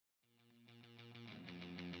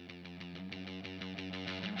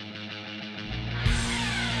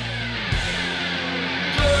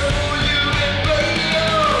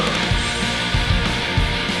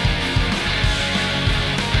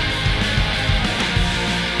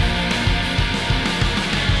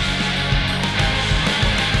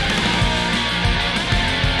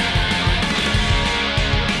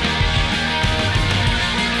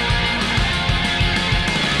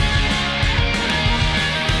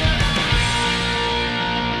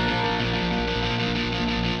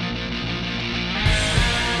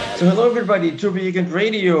So hello everybody, Turbo Weekend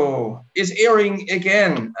Radio is airing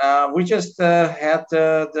again. We just had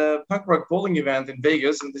the punk rock bowling event in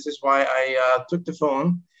Vegas, and this is why I took the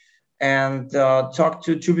phone and talked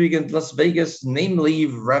to Turbo Weekend Las Vegas, namely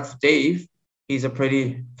Rev Dave. He's a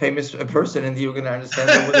pretty famous person in the organization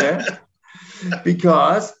over there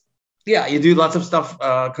because yeah, you do lots of stuff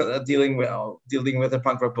dealing with the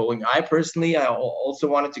punk rock bowling. I also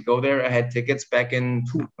wanted to go there. I had tickets back in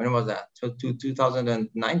when was that?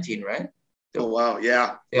 2019, right? Oh wow,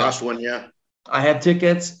 yeah. Last one, yeah. I had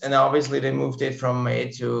tickets, and obviously they moved it from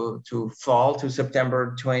May to fall to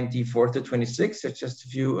September 24th to 26th. It's just a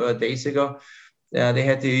few days ago. They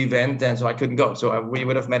had the event, and so I couldn't go. So we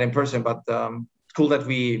would have met in person, but cool that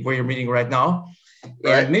we're meeting right now.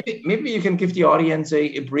 Right. And maybe you can give the audience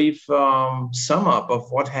a brief sum up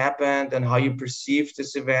of what happened and how you perceived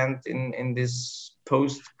this event in this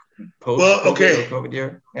post COVID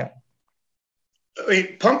year. Yeah. I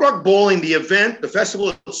mean, Punk Rock Bowling, the event, the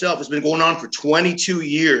festival itself has been going on for 22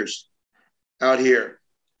 years out here.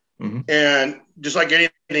 Mm-hmm. And just like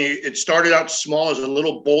anything, it started out small as a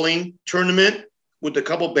little bowling tournament with a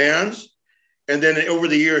couple bands. And then over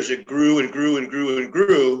the years, it grew and grew and grew and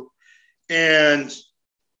grew. And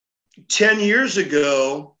 10 years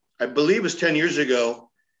ago, I believe it was 10 years ago,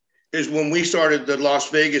 is when we started the Las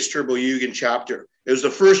Vegas Turbo Yugen chapter. It was the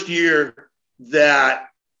first year that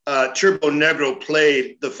Turbo Negro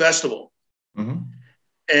played the festival. Mm-hmm.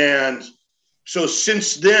 And so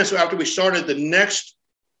since then, so after we started the next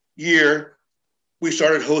year, we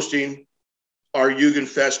started hosting our Yugen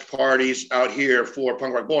Fest parties out here for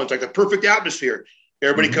punk rock bowling. It's like the perfect atmosphere.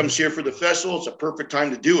 Everybody mm-hmm. comes here for the festival. It's a perfect time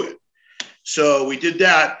to do it. So we did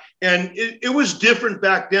that. And it was different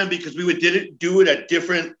back then because we do it at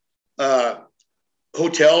different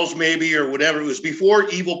hotels maybe or whatever. It was before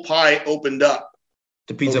Evil Pie opened up.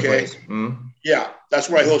 The pizza place. Mm-hmm. Yeah, that's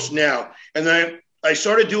where I host now. And then I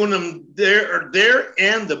started doing them there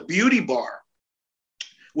and the Beauty Bar,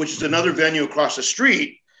 which is another venue across the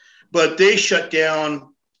street. But they shut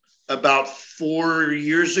down about 4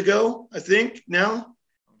 years ago, I think now.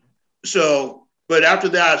 So, but after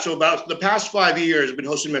that, so about the past 5 years, I've been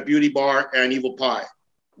hosting my Beauty Bar and Evil Pie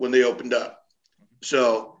when they opened up.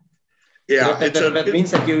 So, yeah. That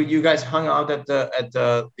means that you guys hung out at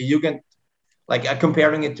the Jugend, like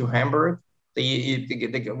comparing it to Hamburg. We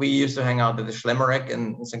used to hang out at the Schlemmerek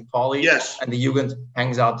in St. Pauli. Yes. And the Jugend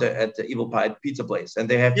hangs out at the Evil Pie pizza place. And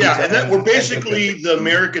they have we're basically the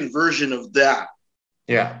American version of that.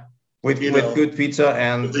 Yeah. With good pizza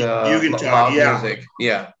and loud music.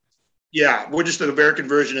 Yeah. Yeah, we're just an American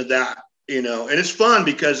version of that, and it's fun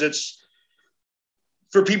because it's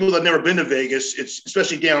for people that never been to Vegas. It's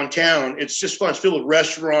especially downtown. It's just fun. It's filled with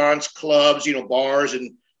restaurants, clubs, bars,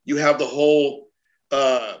 and you have the whole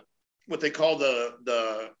what they call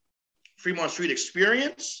the Fremont Street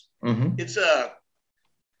experience. Mm-hmm. It's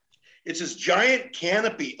this giant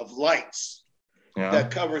canopy of lights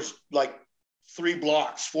that covers like 4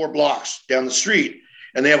 blocks down the street,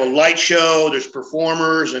 and they have a light show. There's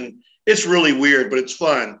performers and it's really weird, but it's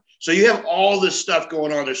fun. So you have all this stuff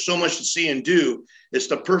going on. There's so much to see and do. It's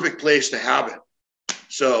the perfect place to have it.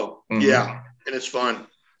 So yeah, and it's fun.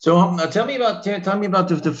 So tell me about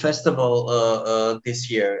the festival this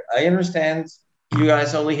year. I understand you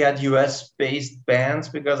guys only had US-based bands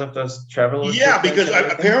because of those travel. Yeah, because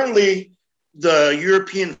apparently the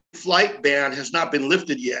European flight ban has not been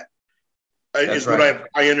lifted yet. Is right. What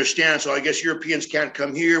I understand. So I guess Europeans can't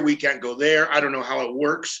come here. We can't go there. I don't know how it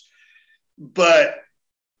works. But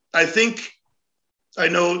I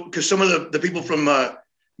know because some of the people from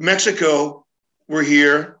Mexico were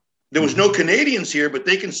here. There was no Canadians here, but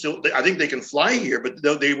I think they can fly here, but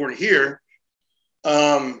they weren't here.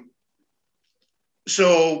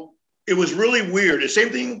 So it was really weird. The same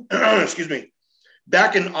thing, excuse me,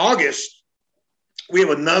 back in August, we have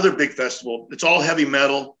another big festival. It's all heavy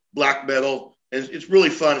metal, black metal, and it's really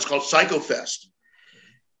fun. It's called Psycho Fest.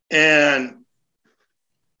 And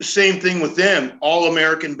same thing with them, all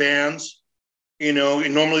American bands, and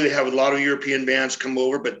normally they have a lot of European bands come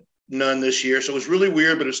over, but none this year. So it was really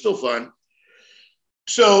weird, but it's still fun.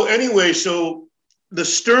 So anyway, so the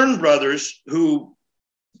Stern brothers who,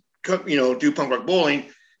 do punk rock bowling,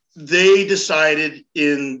 they decided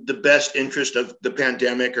in the best interest of the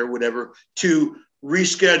pandemic or whatever to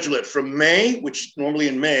reschedule it from May, which normally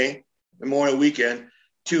in May, Memorial Weekend,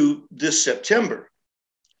 to this September.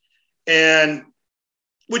 And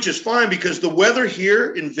which is fine because the weather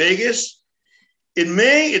here in Vegas, in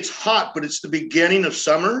May, it's hot, but it's the beginning of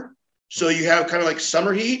summer. So you have kind of like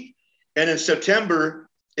summer heat. And in September,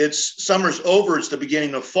 summer's over. It's the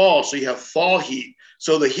beginning of fall. So you have fall heat.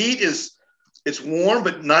 So the heat is It's warm,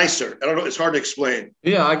 but nicer. I don't know. It's hard to explain.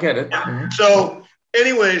 Yeah, I get it. Yeah. Mm-hmm. So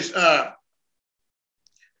anyways,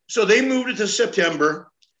 so they moved it to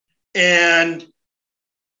September. And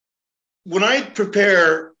when I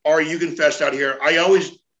prepare our Jugendfest out here, I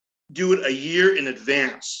always do it a year in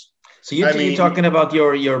advance. So you're talking about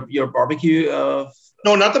your barbecue?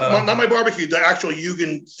 No, not my barbecue. The actual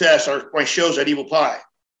Jugendfest are my shows at Evil Pie.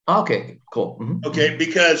 Okay, cool. Mm-hmm. Okay,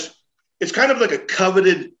 because it's kind of like a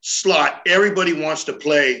coveted slot. Everybody wants to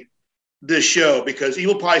play this show because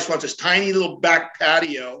Evil Pie wants this tiny little back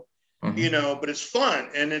patio, mm-hmm. But it's fun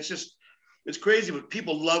and it's crazy. But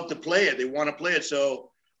people love to play it. They want to play it.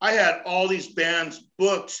 So I had all these bands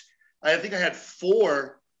booked. I think I had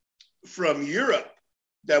 4 from Europe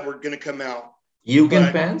that were going to come out.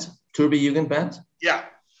 Jugend bands? Turbo Jugend bands? Yeah.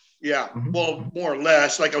 Mm-hmm. Well, more or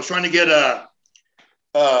less. Like I was trying to get a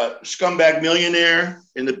Scumbag Millionaire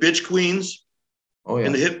and the Bitch Queens. Oh, yeah.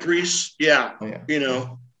 And the Hip Priests. Yeah. Oh, yeah.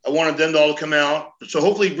 I wanted them to all come out. So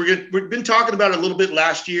hopefully we've been talking about it a little bit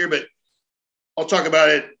last year, but I'll talk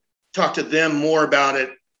to them more about it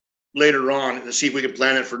later on and see if we can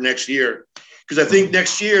plan it for next year. Because I think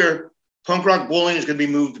next year, Punk Rock Bowling is going to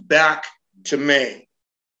be moved back to May.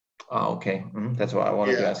 Oh, okay. Mm-hmm. That's what I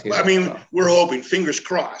wanted to ask you. I mean, we're hoping, fingers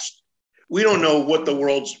crossed. We don't know what's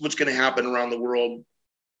going to happen around the world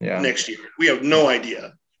next year. We have no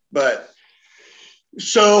idea. But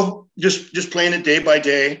so just playing it day by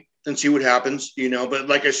day and see what happens, But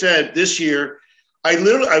like I said, this year, I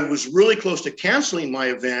was really close to canceling my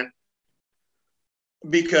event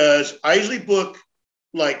because I usually book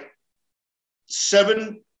like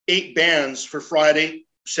 7-8 bands for Friday,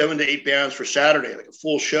 7 to 8 bands for Saturday, like a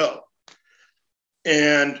full show.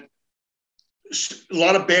 And a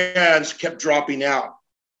lot of bands kept dropping out.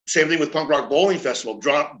 Same thing with Punk Rock Bowling Festival.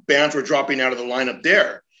 Bands were dropping out of the lineup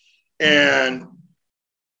there. And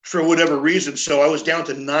for whatever reason, so I was down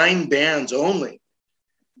to 9 bands only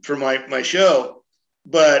for my show.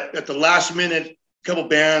 But at the last minute, a couple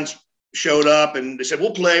bands showed up and they said,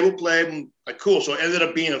 we'll play. I'm like, cool. So it ended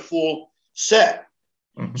up being a full set.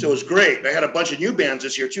 Mm-hmm. So it was great. I had a bunch of new bands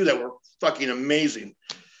this year too that were fucking amazing.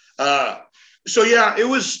 So yeah, it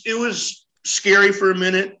was scary for a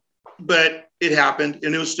minute, but it happened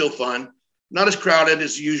and it was still fun. Not as crowded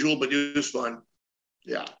as usual, but it was fun.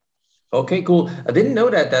 Yeah. Okay, cool. I didn't know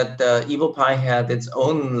that Evil Pie had its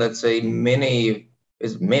own, let's say, mini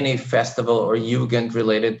festival or Jugend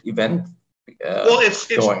related event. Well, it's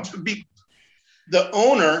the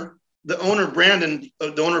owner Brandon,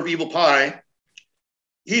 the owner of Evil Pie.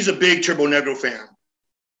 He's a big Turbo Negro fan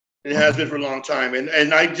and has been for a long time. And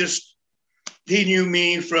he knew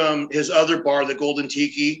me from his other bar, the Golden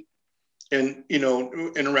Tiki, and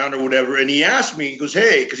around or whatever. And he asked me, he goes,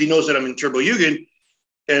 hey, because he knows that I'm in Turbo Jugend.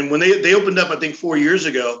 And when they opened up, I think 4 years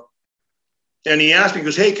ago, and he asked me, he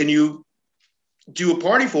goes, hey, can you do a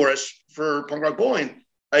party for us for Punk Rock Bowling?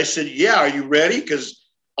 I said, yeah, are you ready? Because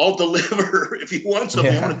I'll deliver. If you want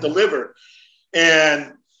something, I want to deliver.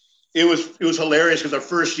 And it was hilarious because our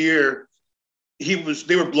first year,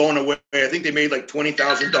 they were blown away. I think they made like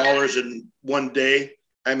 $20,000 in one day.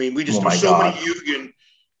 I mean, we just so many Jugend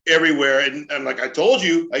everywhere. And like I told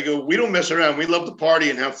you, I go, we don't mess around. We love to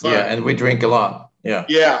party and have fun. Yeah, and we drink a lot. Yeah.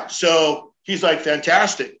 Yeah. So he's like,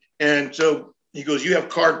 fantastic. And so he goes, you have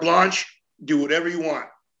carte blanche, do whatever you want.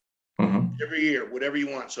 Every year, whatever you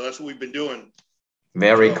want. So that's what we've been doing.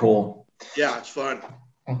 Very cool. Yeah, it's fun.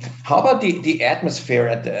 How about the atmosphere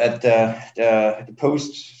at the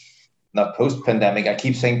post pandemic? I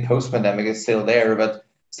keep saying post pandemic is still there, but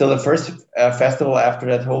still the first festival after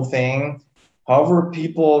that whole thing. How were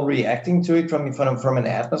people reacting to it from an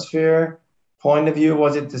atmosphere point of view?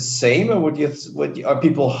 Was it the same, or are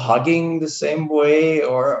people hugging the same way,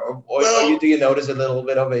 or do you notice a little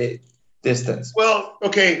bit of a distance? Well,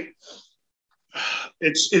 okay.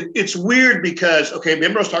 It's weird because,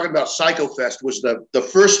 remember I was talking about Psycho Fest was the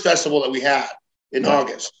first festival that we had in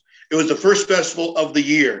August. It was the first festival of the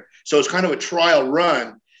year. So it's kind of a trial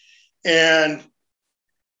run. And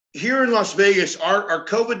here in Las Vegas, our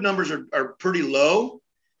COVID numbers are pretty low.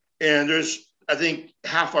 And there's, I think,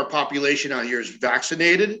 half our population out here is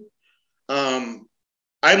vaccinated. I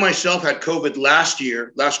myself had COVID last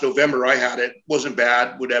November. I had it. Wasn't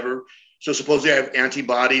bad, whatever. So supposedly I have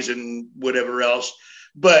antibodies and whatever else.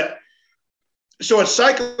 But so at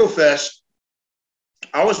Psycho Fest,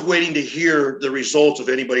 I was waiting to hear the results of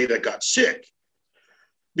anybody that got sick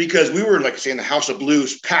because we were, like I say, in the House of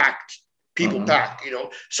Blues, packed, people packed,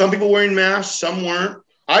 some people wearing masks, some weren't.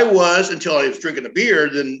 I was until I was drinking a beer,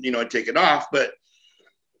 then, I'd take it off. But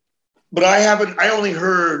I only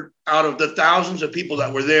heard out of the thousands of people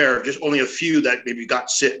that were there, just only a few that maybe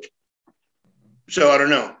got sick. So I don't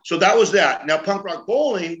know. So that was that. Now Punk Rock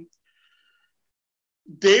Bowling,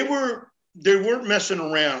 they weren't messing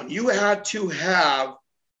around. You had to have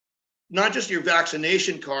not just your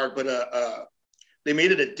vaccination card, but they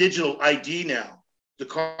made it a digital ID now. The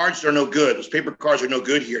cards are no good. Those paper cards are no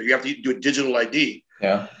good here. You have to do a digital ID.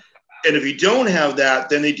 Yeah. And if you don't have that,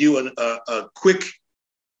 then they do a quick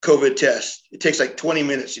COVID test. It takes like 20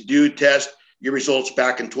 minutes. You do a test, your results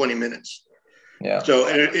back in 20 minutes. Yeah. So,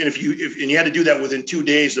 and if you had to do that within 2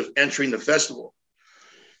 days of entering the festival.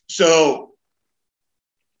 So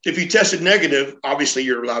if you tested negative, obviously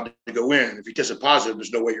you're allowed to go in. If you tested positive,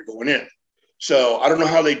 there's no way you're going in. So I don't know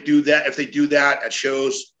how they do that, if they do that at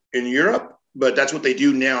shows in Europe, but that's what they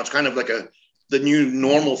do now. It's kind of like the new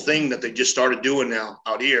normal thing that they just started doing now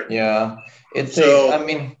out here. Yeah. It's so,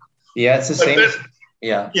 it's the same.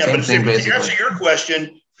 Yeah, but to answer your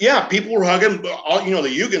question, yeah, people were hugging. All, the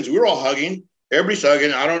Hugans, we were all hugging. Everybody's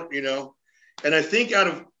hugging. I don't, and I think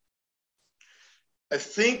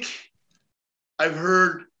I've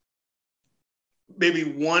heard maybe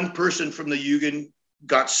one person from the Hugan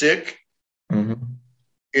got sick, but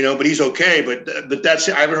he's okay. But that's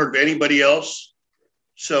it. I haven't heard of anybody else.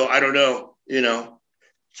 So I don't know,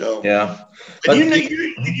 So yeah, but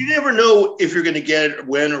you never know if you're going to get it,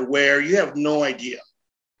 when or where. You have no idea.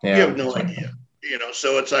 Yeah, you have no idea.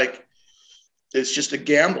 So it's like it's just a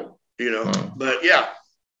gamble. But yeah.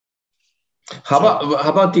 How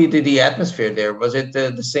about the atmosphere there? Was it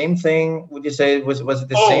the same thing? Would you say was it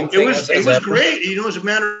the same thing? It was great. As a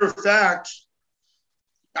matter of fact,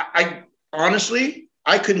 I honestly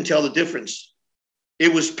couldn't tell the difference.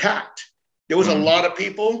 It was packed. There was a lot of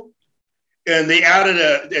people, and they added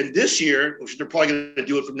and this year, which they're probably going to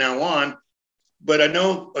do it from now on. But I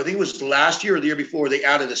think it was last year or the year before, they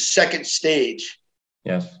added a second stage.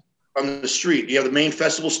 Yes. On the street. You have the main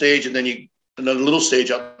festival stage, and then another little stage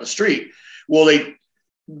out on the street. Well,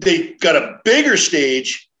 they got a bigger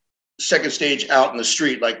stage, second stage out in the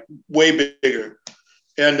street, like way bigger.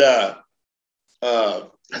 And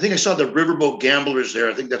I think I saw the Riverboat Gamblers there.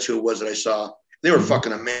 I think that's who it was that I saw. They were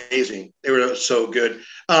fucking amazing. They were so good.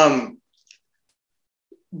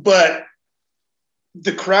 But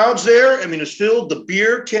the crowds there, it's filled. The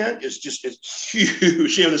beer tent is it's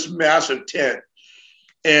huge. You have this massive tent.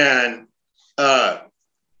 And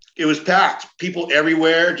it was packed. People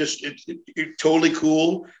everywhere. Just it totally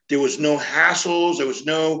cool. There was no hassles. It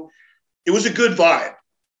was a good vibe.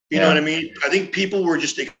 You know what I mean? I think people were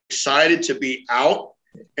just excited to be out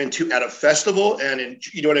and at a festival, and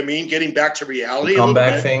you know what I mean? Getting back to reality.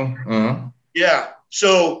 Comeback thing. Mm-hmm. Yeah.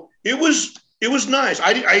 So it was nice.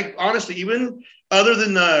 I honestly, even other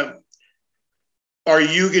than our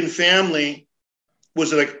Hugan family,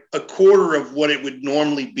 was like a quarter of what it would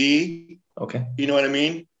normally be. Okay. You know what I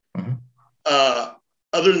mean? Mm-hmm.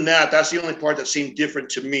 Other than that, that's the only part that seemed different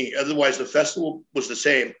to me. Otherwise, the festival was the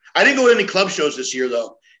same. I didn't go to any club shows this year,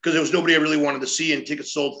 though, because there was nobody I really wanted to see, and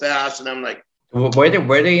tickets sold fast. And I'm like, were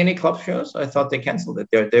there any club shows? I thought they canceled it.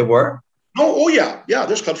 There were? Oh, yeah. Yeah,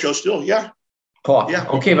 there's club shows still. Yeah. Cool. Yeah.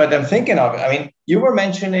 Okay, but I'm thinking of it. You were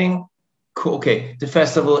mentioning, the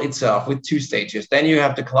festival itself with 2 stages. Then you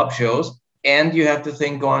have the club shows. And you have the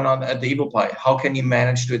thing going on at the Evil Pie. How can you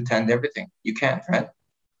manage to attend everything? You can't, right?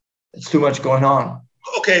 It's too much going on.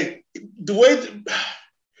 Okay.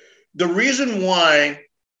 The reason why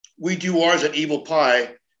we do ours at Evil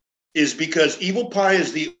Pie is because Evil Pie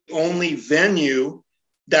is the only venue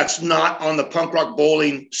that's not on the Punk Rock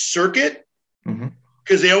Bowling circuit,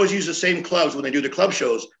 because they always use the same clubs when they do the club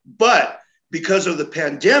shows. But because of the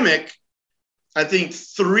pandemic, I think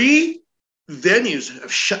 3 venues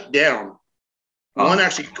have shut down. One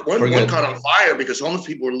caught on fire because homeless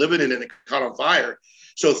people were living in it and it caught on fire.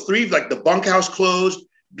 So 3, like the Bunkhouse closed,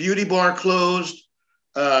 Beauty Bar closed.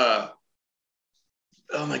 Oh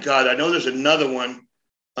my God, I know there's another one.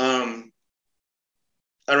 I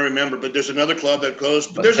don't remember, but there's another club that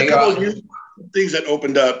closed. But there's a couple of new things that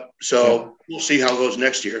opened up. So we'll see how it goes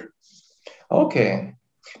next year. Okay.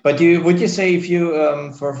 But would you say if you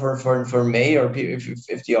for May, or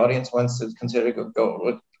if the audience wants to consider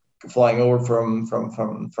go flying over from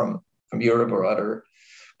Europe or other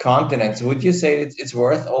continents, would you say it's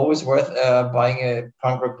always worth buying a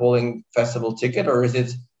Punk Rock Bowling Festival ticket, or is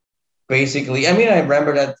it basically? I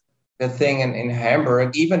remember that thing in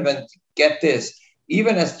Hamburg. Even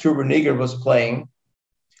as Trubernigger was playing,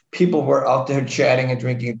 people were out there chatting and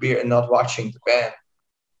drinking beer and not watching the band.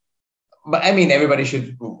 But everybody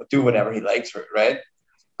should do whatever he likes, right?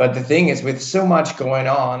 But the thing is, with so much going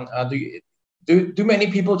on, do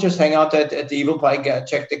many people just hang out at the Evil Pie,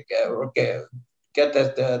 check the get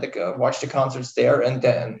the watch the concerts there and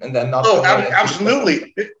then not. Oh,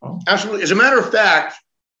 absolutely, absolutely. As a matter of fact,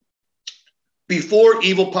 before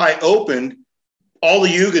Evil Pie opened, all the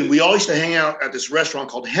Yugen, we all used to hang out at this restaurant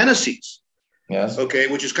called Hennessy's. Yes. Okay,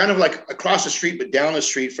 which is kind of like across the street, but down the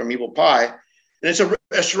street from Evil Pie. And it's a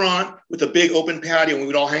restaurant with a big open patio, and we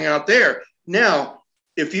would all hang out there. Now,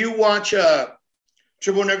 if you watch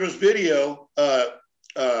Turbo Negro's video,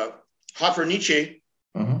 Hot for Nietzsche,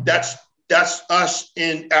 that's us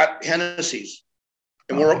at Hennessy's,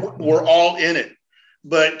 and we're all in it.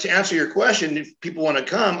 But to answer your question, if people want to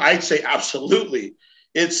come, I'd say absolutely.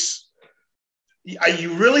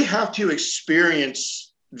 You really have to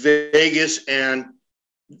experience Vegas and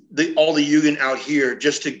all the Yugen out here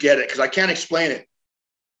just to get it, because I can't explain it.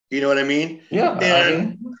 You know what I mean? Yeah.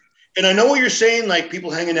 And I know what you're saying, like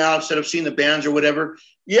people hanging out instead of seeing the bands or whatever.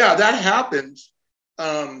 Yeah, that happens.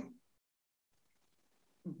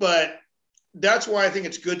 But that's why I think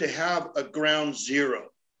it's good to have a ground zero.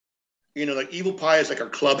 You know, like Evil Pie is like our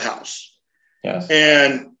clubhouse. Yes.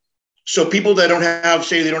 And so people that don't have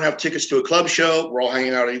tickets to a club show, we're all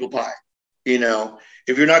hanging out at Evil Pie. You know,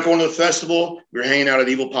 if you're not going to the festival, you're hanging out at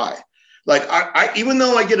Evil Pie. Like I even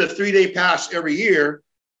though I get a 3-day pass every year,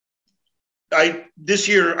 this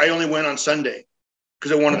year I only went on Sunday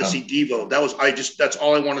because I wanted to see Devo. That's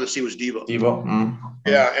all I wanted to see was Devo.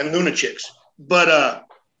 Yeah, and Lunatics. But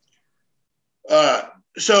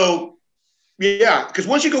so yeah, because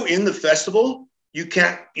once you go in the festival, you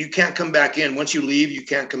can't come back in. Once you leave, you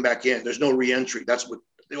can't come back in. There's no re-entry. That's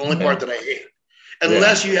the only part that I hate.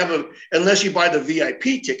 Unless you buy the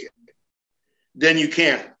VIP ticket, then you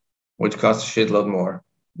can. Which costs a shitload more.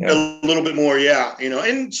 Yeah. A little bit more, yeah. You know,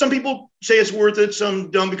 and some people say it's worth it.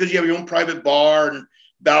 Some don't, because you have your own private bar and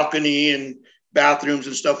balcony and bathrooms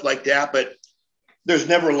and stuff like that. But there's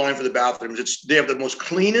never a line for the bathrooms. They have the most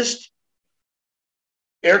cleanest,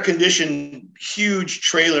 air-conditioned, huge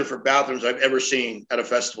trailer for bathrooms I've ever seen at a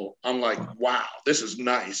festival. I'm like, wow, this is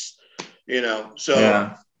nice. You know, so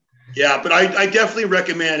yeah, but I definitely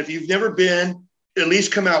recommend, if you've never been, at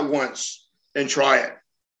least come out once and try it.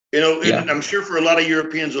 You know, and I'm sure for a lot of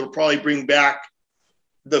Europeans, it'll probably bring back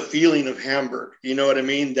the feeling of Hamburg. You know what I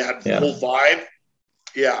mean? That whole vibe.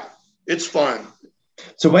 Yeah, it's fun.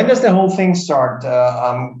 So when does the whole thing start?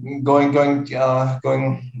 Going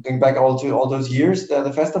back all those years.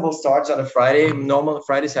 The festival starts on a Friday, normal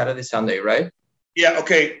Friday, Saturday, Sunday, right? Yeah.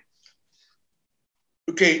 Okay.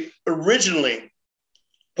 Originally,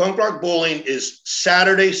 Punk Rock Bowling is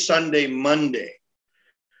Saturday, Sunday, Monday,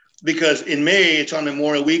 because in May it's on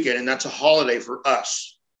Memorial Weekend, and that's a holiday for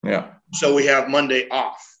us. Yeah. So we have Monday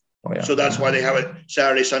off. Oh, yeah. So that's why they have it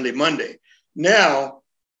Saturday, Sunday, Monday. Now,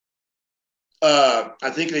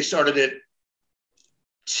 I think they started it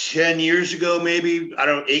 10 years ago, maybe,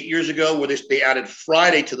 8 years ago, where they added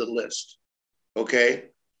Friday to the list. Okay.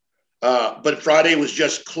 But Friday was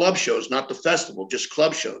just club shows, not the festival, just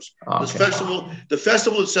club shows. Okay. The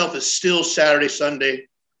festival itself is still Saturday, Sunday,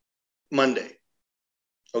 Monday.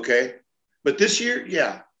 Okay. But this year,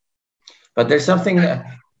 yeah. But there's something,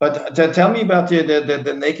 tell me about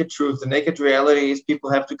the naked truth. The naked reality is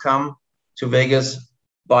people have to come to Vegas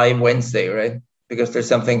by Wednesday, right? Because there's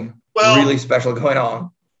something really special going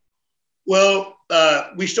on. Well,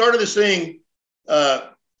 we started this thing,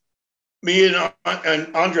 me and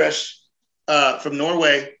Andres from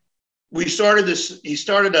Norway. We started this. He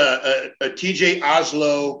started a TJ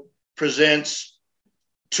Oslo presents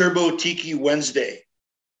Turbo Tiki Wednesday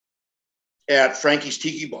at Frankie's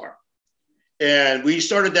Tiki Bar, and we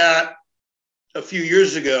started that a few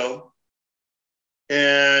years ago,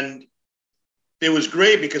 and it was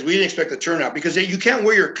great because we didn't expect the turnout, because you can't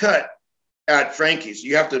wear your cut at Frankie's.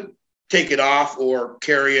 You have to take it off or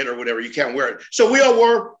carry it or whatever. You can't wear it. So we all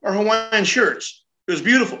wore our Hawaiian shirts. It was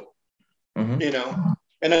beautiful, you know.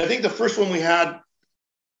 And I think the first one we did,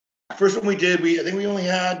 I think we only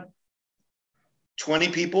had 20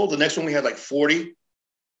 people. The next one we had like 40.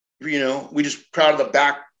 You know, we just crowded the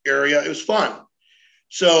back area. It was fun.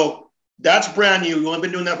 So that's brand new. We've only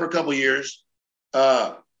been doing that for a couple of years.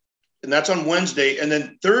 And that's on Wednesday. And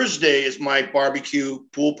then Thursday is my barbecue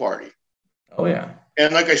pool party. Oh, yeah.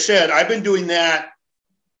 And like I said, I've been doing that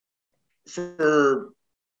for,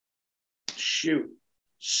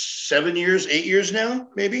 7 years, 8 years now,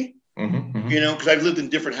 maybe. You know, because I've lived in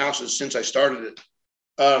different houses since I started it.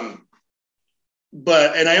 And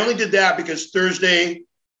I only did that because Thursday,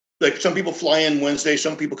 like some people fly in Wednesday,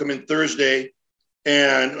 some people come in Thursday.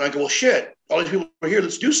 And I go, well, shit, all these people are here.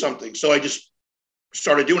 Let's do something. So I just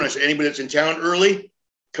started doing it. I said, anybody that's in town early,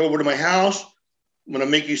 come over to my house. I'm going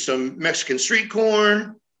to make you some Mexican street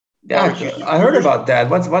corn. barbecue. I heard about that.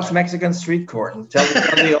 What's Mexican street corn? Tell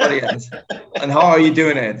the audience. And how are you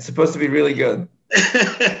doing it? It's supposed to be really good.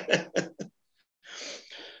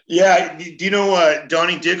 Yeah. Do you know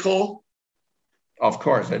Donnie Dickhole? Of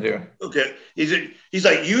course I do. Okay. He's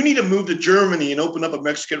like, you need to move to Germany and open up a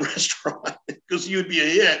Mexican restaurant because you would be a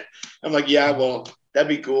hit. I'm like, yeah, well, that'd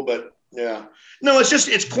be cool. But yeah. No,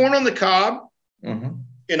 it's corn on the cob. Mm-hmm.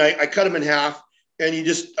 And I cut them in half and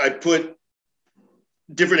I put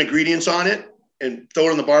different ingredients on it and throw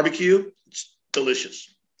it on the barbecue. It's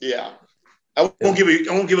delicious. Yeah. I won't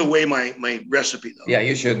give away my recipe though. Yeah,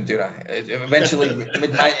 you shouldn't do that. Eventually,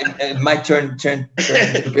 it might turn.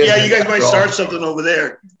 Yeah, you guys might start something over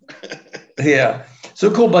there. Yeah,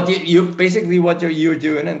 so cool. But you basically what you're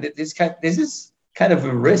doing, and this is kind of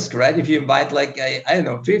a risk, right? If you invite like I don't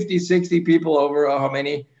know 50, 60 people over, or how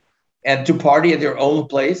many, and to party at their own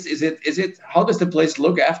place, is it? How does the place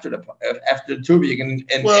look after the tour and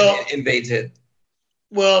invades it?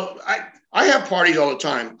 Well, I have parties all the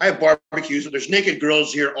time. I have barbecues. There's naked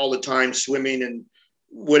girls here all the time, swimming and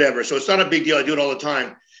whatever. So it's not a big deal. I do it all the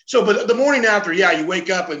time. So, but the morning after, yeah, you wake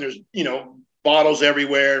up and there's, bottles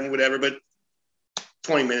everywhere and whatever, but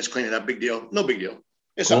 20 minutes cleaning up, big deal. No big deal.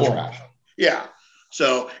 It's not trash. Yeah.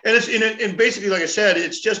 So, and basically, like I said,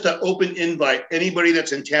 it's just an open invite. Anybody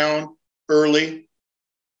that's in town early,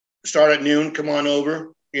 start at noon, come on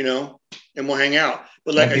over, and we'll hang out.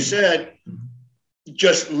 But like I said,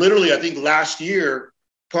 just literally, I think last year,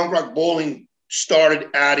 Punk Rock Bowling started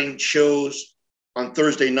adding shows on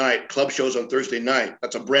Thursday night, club shows on Thursday night.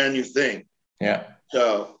 That's a brand new thing. Yeah.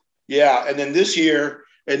 So, yeah. And then this year,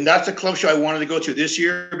 and that's a club show I wanted to go to this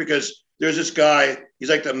year because there's this guy, he's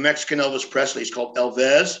like the Mexican Elvis Presley. He's called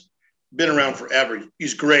Elvez. Been around forever.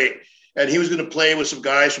 He's great. And he was going to play with some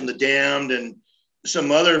guys from The Damned and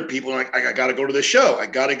some other people. Like, I got to go to this show. I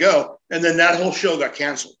got to go. And then that whole show got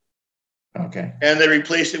canceled. Okay. And they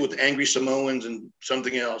replaced it with Angry Samoans and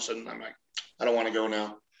something else. And I'm like, I don't want to go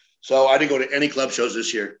now. So I didn't go to any club shows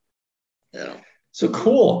this year. So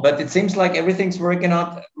cool. But it seems like everything's worked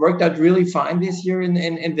out really fine this year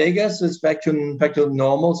in Vegas. So it's back to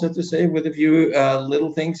normal, so to say, with a few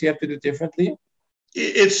little things you have to do differently.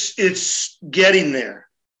 It's getting there.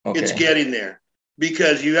 Okay. It's getting there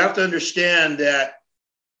because you have to understand that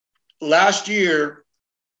last year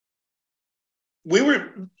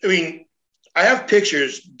I have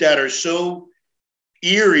pictures that are so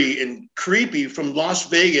eerie and creepy from Las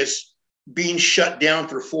Vegas being shut down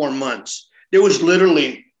for 4 months. There was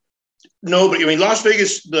literally nobody. Las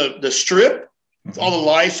Vegas, the strip, all the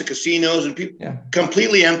lights, the casinos, and people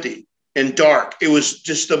completely empty and dark. It was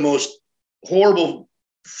just the most horrible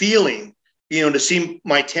feeling, to see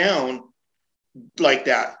my town like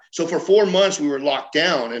that. So for 4 months we were locked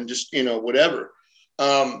down and just, whatever.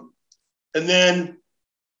 And then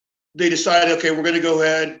they decided, okay, we're going to go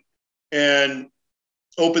ahead and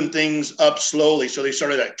open things up slowly. So they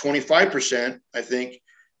started at 25%, I think.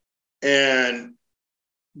 And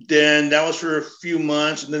then that was for a few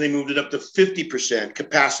months. And then they moved it up to 50%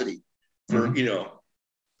 capacity for,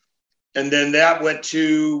 and then that went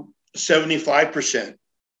to 75%.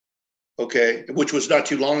 Okay. Which was not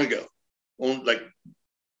too long ago. Only like,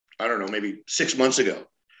 I don't know, maybe 6 months ago.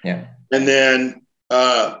 Yeah. And then,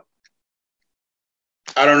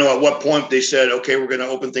 I don't know at what point they said, okay, we're going to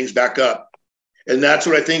open things back up. And that's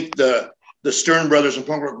what I think the Stern Brothers and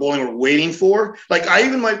Punk Rock Bowling were waiting for. Like I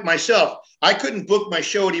even myself, I couldn't book my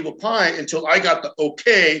show at Evil Pie until I got the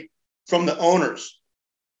okay from the owners,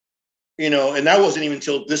 and that wasn't even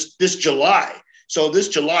until this July. So this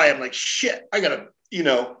July, I'm like, shit, I got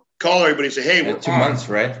to, call everybody and say, hey, we're 2 months,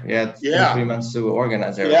 right? Yeah. 3 months to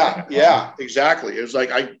organize everything. Yeah, exactly. It was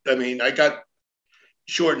like, I got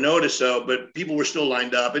short notice, but people were still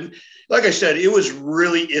lined up. And like I said, it was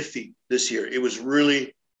really iffy this year. It was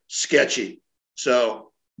really sketchy.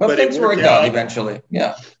 So, but things worked out eventually.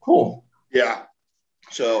 Yeah. Cool. Yeah.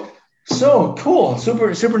 So cool.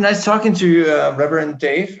 Super nice talking to you, Reverend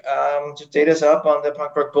Dave, to date us up on the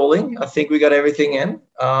Punk Rock Bowling. I think we got everything in.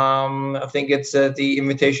 I think it's the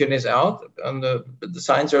invitation is out and the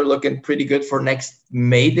signs are looking pretty good for next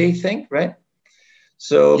May, they think, right?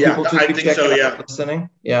 So people should be checking out, listening.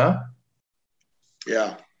 Yeah.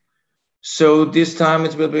 Yeah. So this time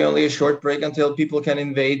it will be only a short break until people can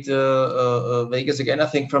invade Vegas again. I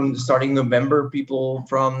think from starting November, people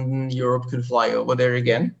from Europe could fly over there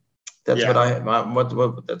again. That's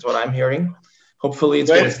that's what I'm hearing. Hopefully it's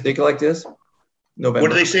going to stick like this. November.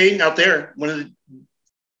 What are they saying out there? When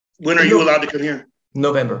are you allowed to come here?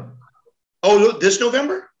 November. Oh, this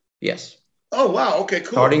November? Yes. Oh, wow. Okay,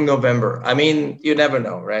 cool. Starting November. I mean, you never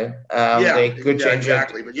know, right? They could change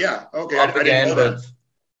exactly. But yeah, okay. Up again, but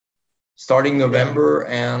starting November,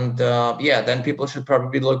 and then people should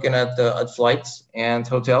probably be looking at flights and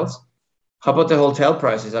hotels. How about the hotel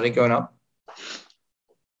prices? Are they going up?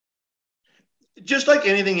 Just like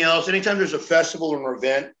anything else, anytime there's a festival or an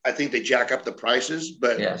event, I think they jack up the prices.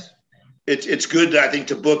 But yes, it's good, I think,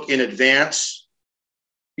 to book in advance.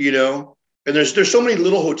 And there's so many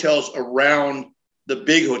little hotels around the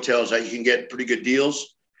big hotels that you can get pretty good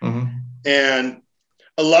deals. Mm-hmm. And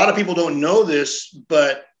a lot of people don't know this,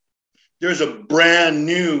 but there's a brand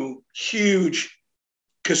new, huge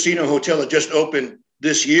casino hotel that just opened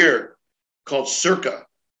this year called Circa.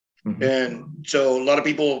 Mm-hmm. And so a lot of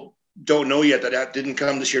people don't know yet that didn't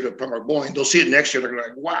come this year to Punk Rock Bowling. They'll see it next year. They're going to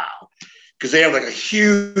be like, wow. Because they have like a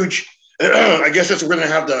huge, I guess that's where we're going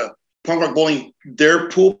to have the Punk Rock Bowling, their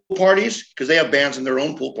pool parties, because they have bands in their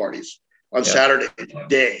own pool parties on Saturday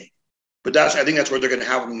day. But I think that's where they're going to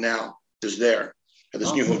have them now, is there at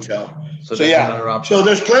this new hotel. So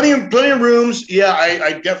there's plenty of rooms. Yeah,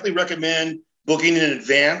 I definitely recommend booking in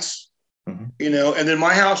advance. Mm-hmm. And then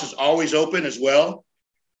my house is always open as well.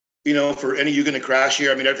 For any Yugon to crash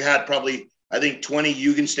here. I mean, I've had probably, I think 20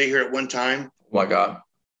 Yugon stay here at one time. Oh my God.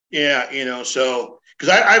 Yeah. So,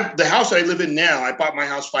 because the house that I live in now, I bought my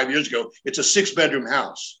house 5 years ago. It's a 6-bedroom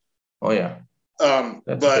house. Oh yeah.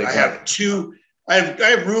 But I have I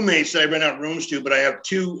have roommates that I rent out rooms to, but I have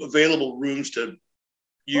 2 available rooms to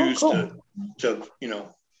use to.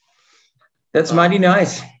 That's mighty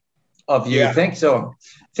nice of you. Yeah.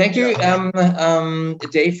 Thank you,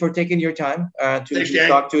 Dave, for taking your time to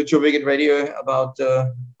talk to True Weekend Radio about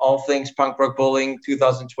all things Punk Rock Bowling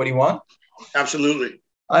 2021. Absolutely.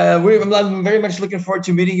 I'm very much looking forward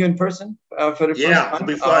to meeting you in person for the first time. It'll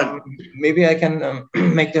be fun. Maybe I can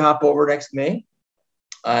make the hop over next May.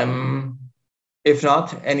 If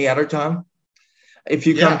not, any other time. If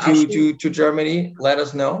you come to Germany, let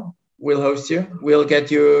us know. We'll host you. We'll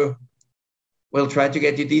try to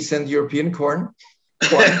get you decent European corn.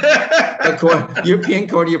 European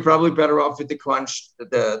corn, you're probably better off with the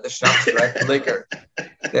schnapps, right? The liquor.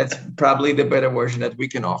 That's probably the better version that we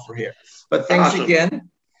can offer here. But thanks again,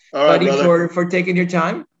 buddy, for taking your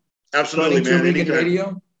time. Absolutely, man. Weekend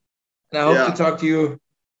Radio. And I hope to talk to you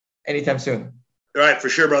anytime soon. All right, for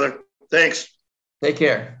sure, brother. Thanks. Take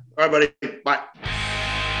care. All right, buddy. Bye.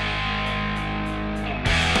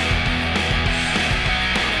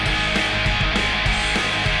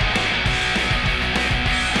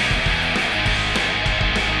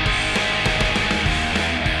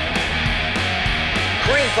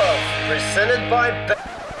 Presented by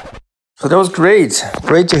So that was great.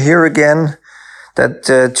 Great to hear again that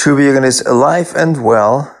True Vegan is alive and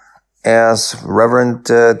well, as Reverend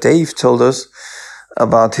Dave told us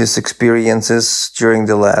about his experiences during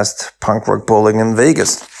the last Punk Rock Bowling in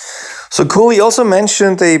Vegas. So cool. He also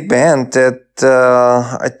mentioned a band that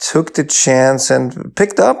I took the chance and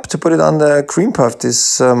picked up to put it on the Cream Puff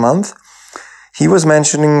this month. He was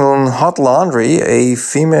mentioning Hot Laundry, a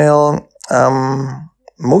female,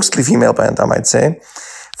 mostly female band, I might say,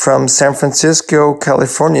 from San Francisco,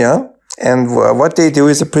 California. And what they do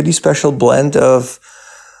is a pretty special blend of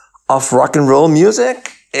rock and roll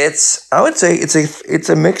music. I would say it's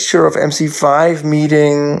a mixture of MC5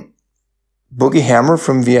 meeting Boogie Hammer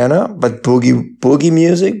from Vienna, but boogie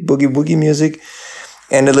music,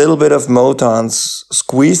 and a little bit of Motown's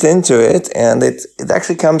squeezed into it, and it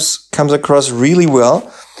actually comes across really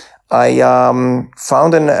well. I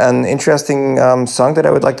found an interesting song that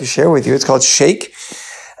I would like to share with you. It's called Shake.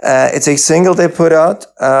 It's a single they put out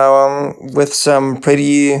with some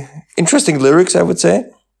pretty interesting lyrics, I would say.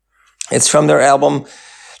 It's from their album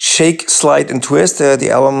Shake, Slide, and Twist. The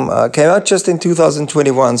album came out just in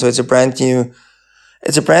 2021, so it's a brand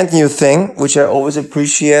new thing, which I always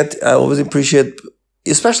appreciate.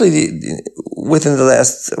 Especially within the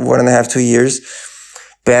last 1.5, 2 years,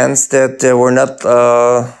 bands that were not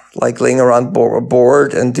like laying around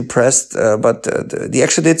bored and depressed, but they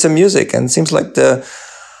actually did some music. And it seems like the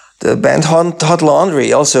band Hot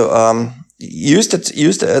Laundry also used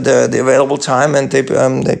the available time, and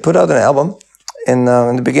they put out an album in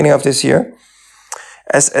the beginning of this year,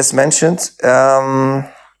 as mentioned.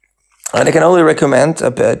 And I can only recommend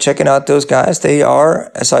checking out those guys. They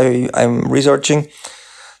are, as I'm researching,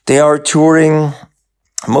 they are touring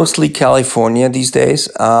mostly California these days,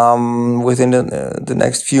 within the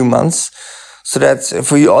next few months. So that's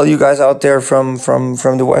for all you guys out there from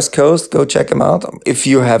the West Coast. Go check them out if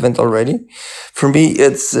you haven't already. For me,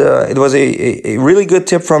 it was a really good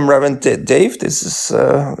tip from Reverend Dave. This is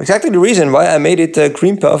exactly the reason why I made it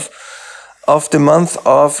Cream Puff of the month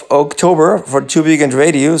of October for True Vegan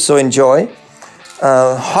Radio. So enjoy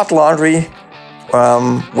Hot Laundry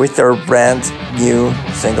with their brand new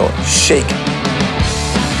single, Shake.